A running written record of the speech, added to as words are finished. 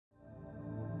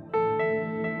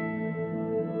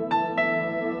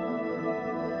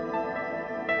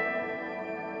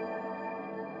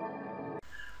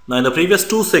Now in the previous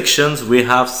two sections, we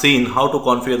have seen how to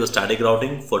configure the static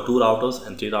routing for 2 routers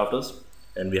and 3 routers,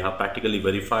 and we have practically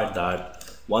verified that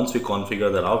once we configure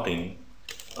the routing,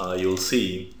 you'll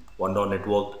see 1 dot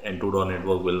network and 2 dot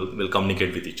network will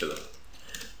communicate with each other.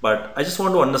 But I just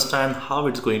want to understand how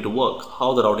it's going to work,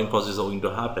 how the routing process is going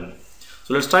to happen.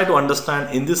 So let's try to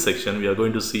understand. In this section, we are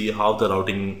going to see how the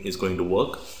routing is going to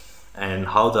work and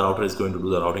how the router is going to do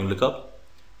the routing lookup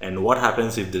and what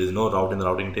happens if there is no route in the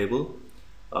routing table.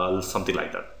 Something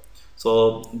like that.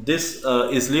 So this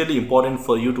is really important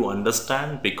for you to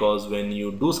understand, because when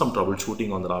you do some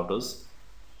troubleshooting on the routers,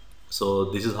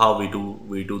 so this is how we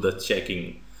do the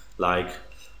checking, like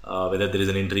whether there is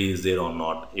an entry is there or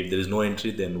not. If there is no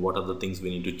entry, then what are the things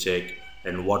we need to check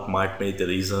and what might be the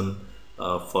reason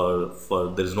for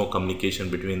there is no communication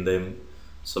between them,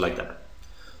 so like that.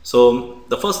 So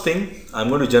the first thing, I'm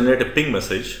going to generate a ping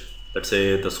message. Let's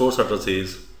say the source address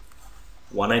is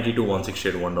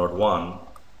 192.168.1.1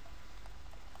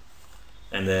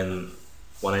 and then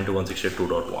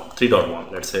 192.168.2.1,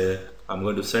 3.1. Let's say I'm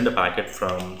going to send a packet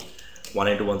from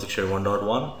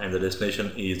 192.168.1.1 and the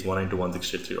destination is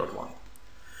 192.168.3.1.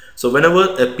 So whenever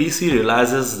a PC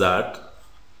realizes that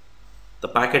the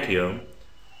packet here,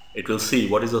 it will see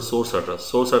what is the source address.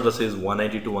 Source address is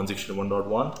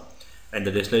 192.168.1.1 and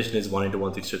the destination is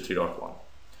 192.168.3.1.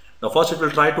 Now first it will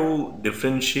try to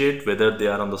differentiate whether they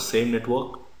are on the same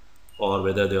network or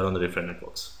whether they are on the different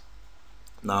networks.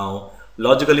 Now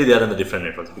logically they are on the different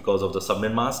networks because of the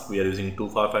subnet mask. We are using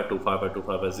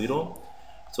 255.255.255.0.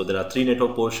 So there are 3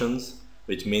 network portions,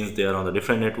 which means they are on the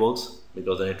different networks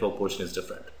because the network portion is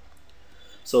different.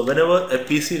 So whenever a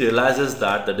PC realizes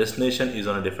that the destination is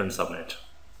on a different subnet,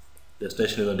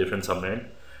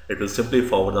 it will simply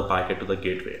forward the packet to the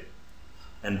gateway.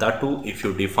 And that too if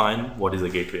you define what is the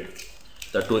gateway,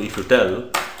 that too if you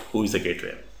tell who is the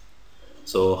gateway.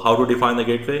 So how to define the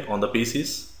gateway on the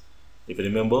PCs? If you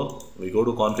remember, we go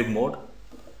to config mode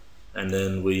and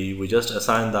then we just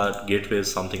assign that gateway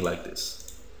is something like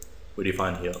this. We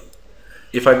define here.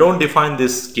 If I don't define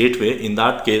this gateway, in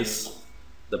that case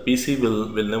the PC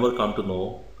will never come to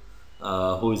know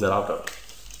who is the router.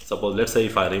 Suppose, let's say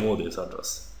if I remove this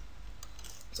address.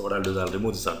 So what I'll do is I'll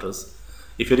remove this address.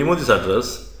 If you remove this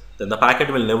address, then the packet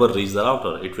will never reach the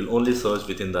router. It will only search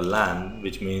within the LAN,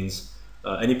 which means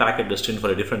any packet destined for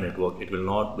a different network, it will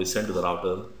not be sent to the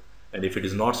router. And if it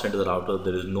is not sent to the router,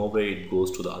 there is no way it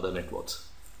goes to the other networks.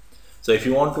 So if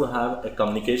you want to have a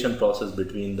communication process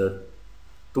between the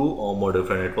 2 or more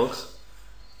different networks,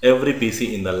 every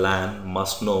PC in the LAN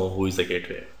must know who is the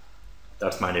gateway.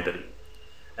 That's mandatory.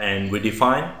 And we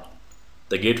define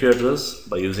the gateway address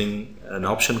by using an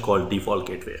option called default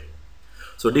gateway.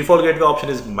 So default gateway option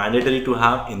is mandatory to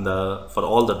have for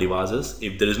all the devices.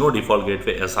 If there is no default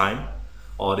gateway assigned,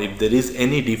 or if there is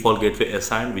any default gateway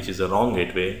assigned which is a wrong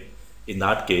gateway, in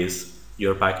that case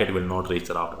your packet will not reach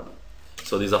the router.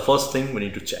 So this is the first thing we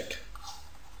need to check.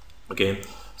 Okay,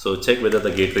 so check whether the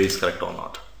gateway is correct or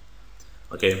not.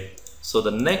 Okay, so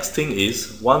the next thing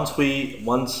is once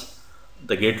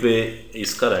the gateway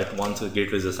is correct, once the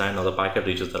gateway is assigned, now the packet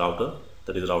reaches the router,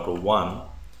 that is router 1.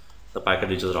 The packet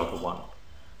reaches router 1.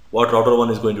 What router 1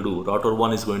 is going to do? Router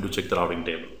 1 is going to check the routing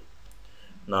table.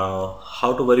 Now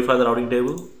how to verify the routing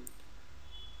table?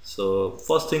 So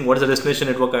first thing, what is the destination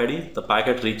network ID? The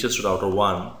packet reaches to router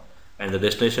 1 and the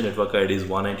destination network ID is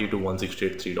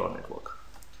 192.168.3. network.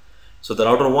 So the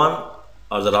router 1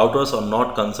 or the routers are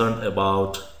not concerned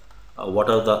about what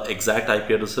are the exact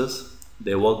IP addresses.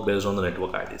 They work based on the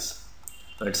network IDs.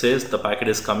 Now it says the packet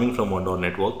is coming from 1 dot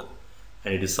network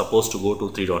and it is supposed to go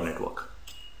to 3 dot network.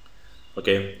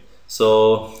 Okay,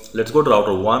 so let's go to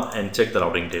router 1 and check the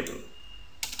routing table.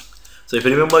 So if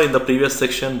you remember, in the previous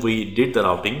section we did the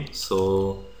routing,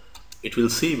 so it will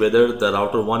see whether the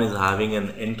router 1 is having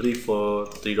an entry for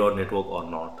 3 dot network or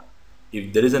not.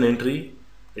 If there is an entry,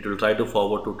 it will try to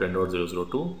forward to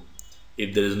 10.0.0.2.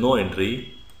 If there is no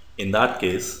entry, in that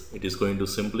case it is going to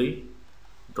simply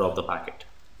drop the packet.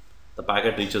 The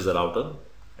packet reaches the router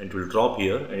and it will drop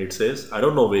here and it says, I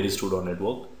don't know where is 2 dot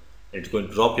network. It's going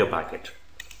to drop your packet.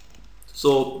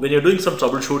 So when you're doing some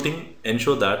troubleshooting,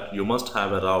 ensure that you must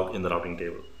have a route in the routing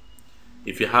table.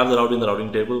 If you have the route in the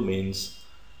routing table, means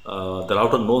the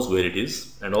router knows where it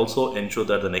is, and also ensure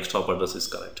that the next hop address is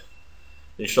correct.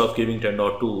 Instead of giving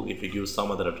 10.2, if you give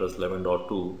some other address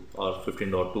 11.2 or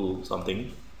 15.2 something,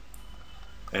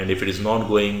 and if it is not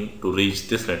going to reach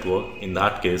this network, in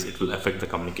that case it will affect the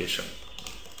communication.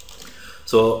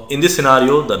 So in this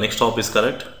scenario, the next hop is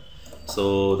correct.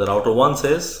 So the router 1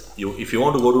 says, if you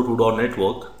want to go to 2 dot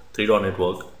network, 3 dot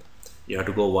network, you have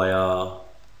to go via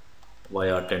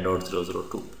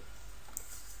 10.0.0.2.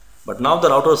 But now the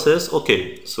router says,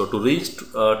 okay, so to reach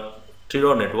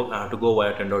 3-dot network, I have to go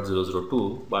via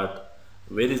 10.002, but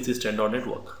where is this 10-dot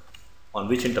network? On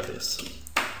which interface?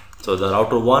 So the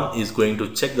router 1 is going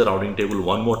to check the routing table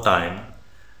one more time,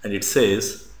 and it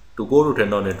says to go to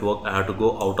 10-dot network, I have to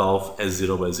go out of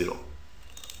S0 by 0.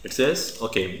 It says,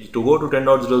 okay, to go to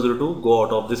 10.002, go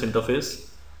out of this interface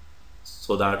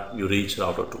so that you reach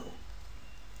router 2.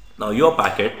 Now your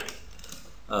packet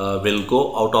will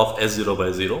go out of S0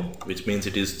 by 0, which means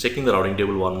it is checking the routing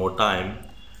table one more time,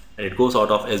 and it goes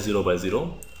out of S0 by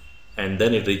 0, and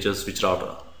then it reaches which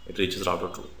router? It reaches router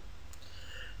 2.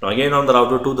 Now again on the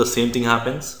router 2, the same thing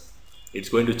happens. It's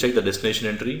going to check the destination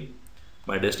entry.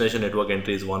 My destination network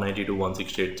entry is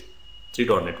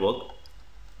 192.168.3.dot network,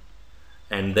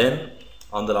 and then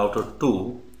on the router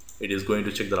 2, it is going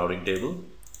to check the routing table.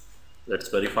 Let's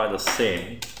verify the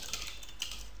same.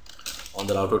 On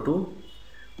the router 2,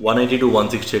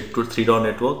 192.168.3.dot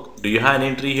network. Do you have an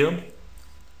entry here?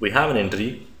 We have an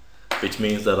entry, which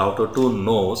means the router 2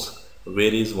 knows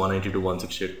where is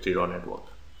 192.168.3.dot network.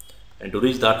 And to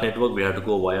reach that network, we have to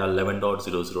go via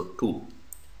 11.002.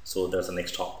 So that's the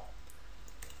next hop.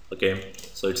 Okay,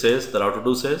 so it says, the router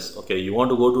 2 says, okay, you want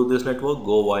to go to this network,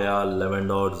 go via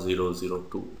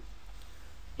 11.002.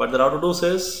 But the router 2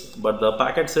 says, but the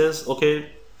packet says, okay,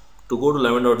 to go to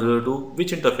 11.002,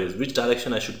 which interface, which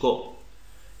direction I should go?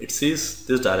 It sees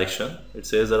this direction. It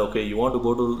says that, okay, you want to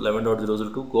go to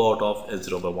 11.002, go out of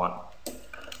S0 by 1.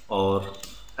 Or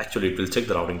actually it will check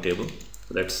the routing table.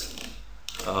 Let's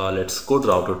go to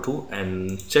router 2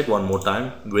 and check one more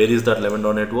time. Where is that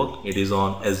 11.0 network? It is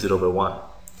on S0 by 1.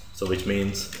 So which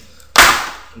means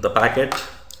the packet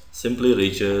simply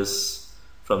reaches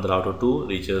from the router 2,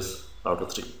 reaches router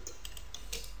 3.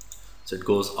 So it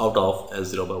goes out of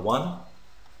S0 by 1,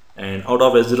 and out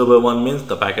of S0 by 1 means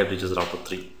the packet reaches router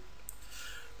 3.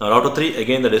 Now router 3,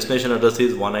 again the destination address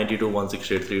is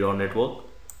 192.168.3.dot network.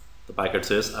 The packet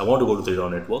says I want to go to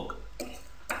 3.dot network,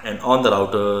 and on the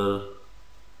router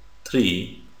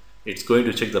 3, it's going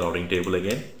to check the routing table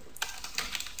again.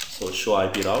 So show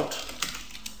IP route.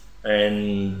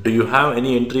 And do you have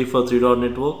any entry for 3.dot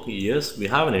network? Yes, we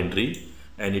have an entry,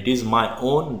 and it is my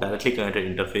own directly connected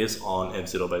interface on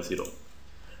F0 by 0.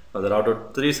 Now the router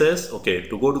 3 says, okay,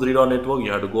 to go to 3.dot network,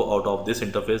 you have to go out of this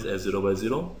interface F0 by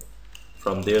 0.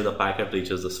 From there, the packet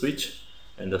reaches the switch,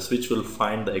 and the switch will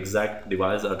find the exact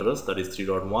device address, that is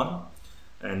 3.1,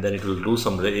 and then it will do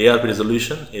some ARP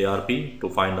resolution, ARP, to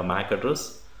find the MAC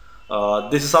address.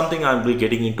 This is something I will be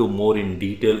getting into more in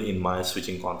detail in my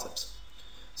switching concepts.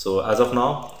 So as of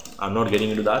now, I'm not getting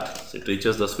into that. So it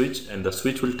reaches the switch, and the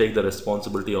switch will take the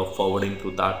responsibility of forwarding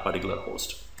to that particular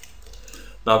host.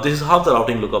 Now this is how the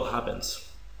routing lookup happens.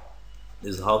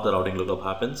 This is how the routing lookup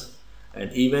happens.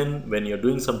 And even when you're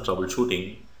doing some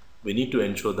troubleshooting, we need to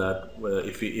ensure that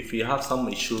if we have some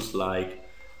issues like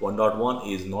 1.1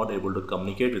 is not able to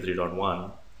communicate with 3.1,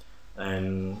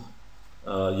 and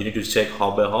you need to check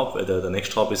hop by hop whether the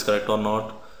next hop is correct or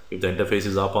not, if the interface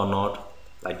is up or not,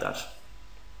 like that.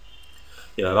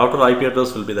 Yeah, router IP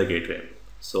address will be the gateway.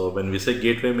 So when we say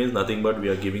gateway, means nothing but we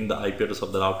are giving the IP address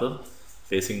of the router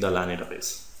facing the LAN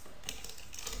interface.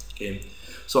 Okay,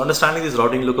 so understanding this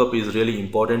routing lookup is really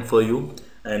important for you,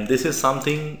 and this is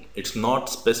something, it's not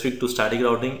specific to static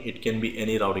routing, it can be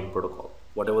any routing protocol.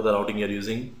 Whatever the routing you're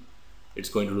using, it's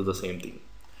going to do the same thing.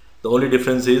 The only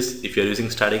difference is, if you're using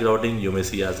static routing, you may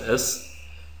see as S.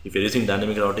 If you're using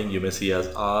dynamic routing, you may see as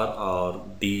R or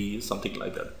D, something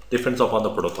like that. Depends upon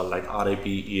the protocol like RIP,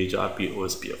 EHRP,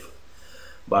 OSPF.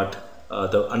 But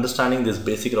the understanding this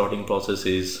basic routing process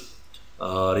is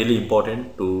really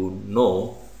important to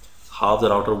know how the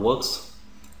router works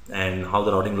and how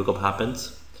the routing lookup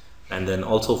happens, and then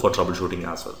also for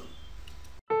troubleshooting as well.